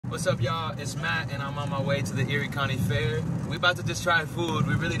What's up, y'all? It's Matt, and I'm on my way to the Erie County Fair. We about to just try food.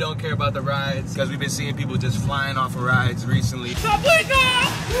 We really don't care about the rides because we've been seeing people just flying off of rides recently.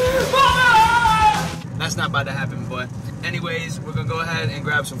 That's not about to happen, but anyways, we're gonna go ahead and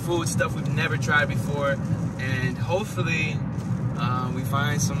grab some food, stuff we've never tried before, and hopefully we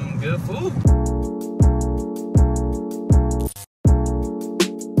find some good food.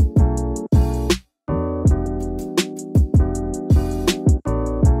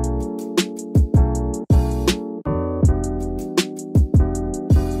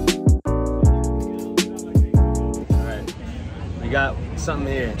 Got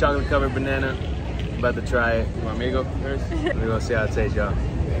something here, chocolate covered banana. About to try it. You want me to go first? We're gonna see how it tastes, y'all.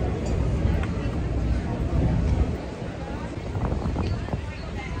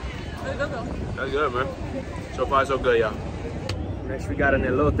 That's good, man. So far, so good, y'all. Next, we got an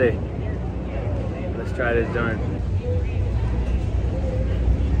elote. Let's try this joint.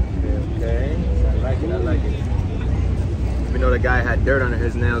 Okay, I like it, I like it. We know the guy had dirt under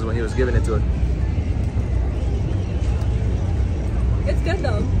his nails when he was giving it to it. It's good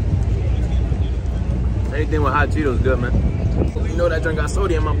though. Anything with hot Cheetos is good, man. You know that drink got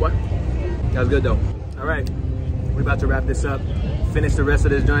sodium, my boy. That's good though. All right, we're about to wrap this up. Finish the rest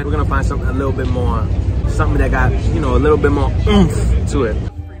of this joint. We're gonna find something a little bit more, something that got, you know, a little bit more oomph to it.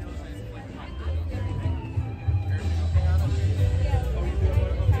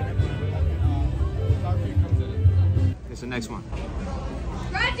 It's the next one.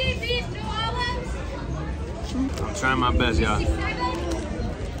 I'm trying my best, y'all.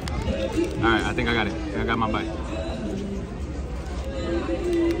 All right, I think I got it. I got my bite.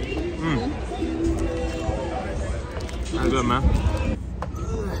 That's good, man.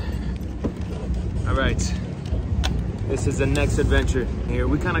 All right, this is the next adventure here.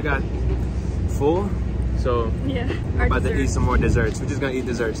 We kind of got full, so yeah, we're about to eat some more desserts. We're just gonna eat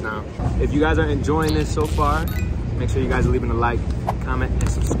desserts now. If you guys are enjoying this so far, make sure you guys are leaving a like, comment, and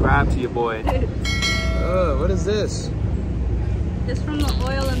subscribe to your boy. What is this? It's from the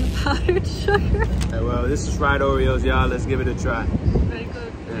oil and the powdered sugar. Right, well, this is fried Oreos, y'all. Let's give it a try. Very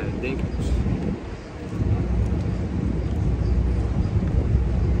good. Yeah, thank you.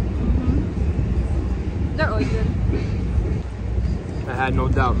 They're always good. I had no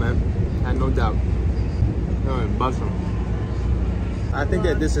doubt, man. I had no doubt. Oh, bust them. I think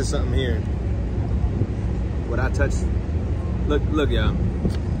that this is something here. What I touched. Look, y'all.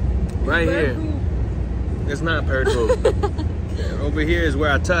 Right here. It's not bird food. Over here is where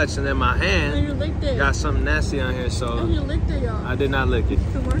I touched, and then my hand and you licked it. Got something nasty on here, so and you licked it, y'all. I did not lick it.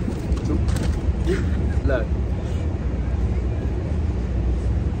 Two more. Look.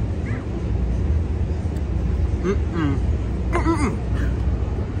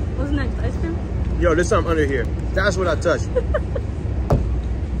 What's next? Ice cream? Yo, there's something under here. That's what I touched.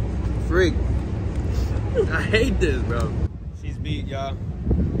 Freak. I hate this, bro. She's beat, y'all.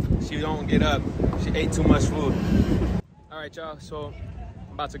 She don't get up. She ate too much food. All right, y'all, so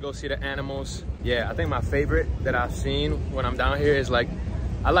I'm about to go see the animals. Yeah, I think my favorite that I've seen when I'm down here is like,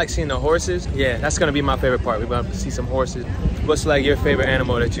 I like seeing the horses. Yeah, that's gonna be my favorite part. We're gonna see some horses. What's like your favorite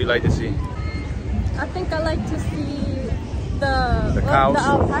animal that you like to see? I think I like to see the cows. The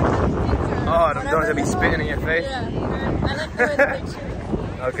alpaca. Oh, the dogs that be spitting in your face? Yeah, I like the way they chew.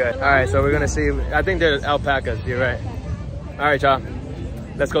 Okay, all right, so we're gonna see, I think they're alpacas, you're right. All right, y'all,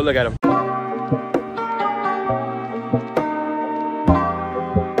 let's go look at them.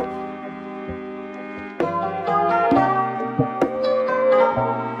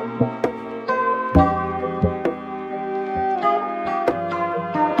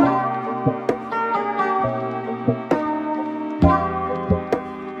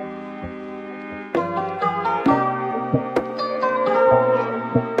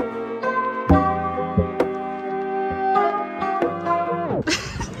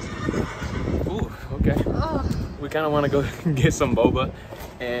 We kind of want to go get some boba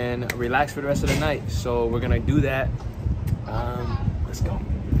and relax for the rest of the night, so we're gonna do that. Let's go.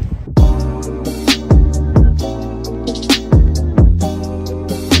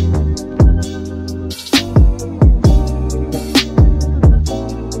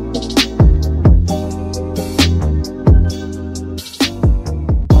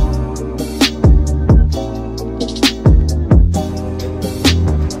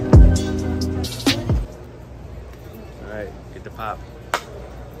 Pop.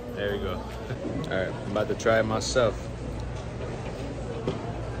 There we go. All right, I'm about to try it myself.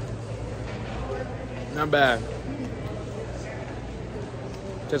 Not bad.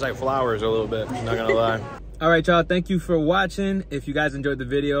 Tastes like flowers a little bit, I'm not gonna lie. All right, y'all, thank you for watching. If you guys enjoyed the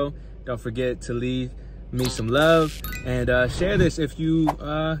video, don't forget to leave me some love, and share this if you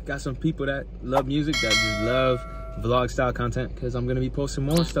got some people that love music, that just love vlog style content, because I'm gonna be posting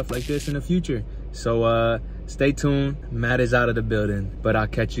more stuff like this in the future. So stay tuned. Matt is out of the building, but I'll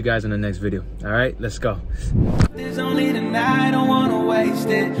catch you guys in the next video. All right, let's go. There's only tonight, I don't wanna waste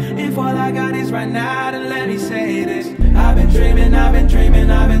it. If all I got is right now, then let me say this. I've been dreaming, I've been dreaming,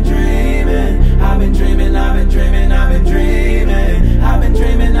 I've been dreaming, I've been dreaming, I've been dreaming.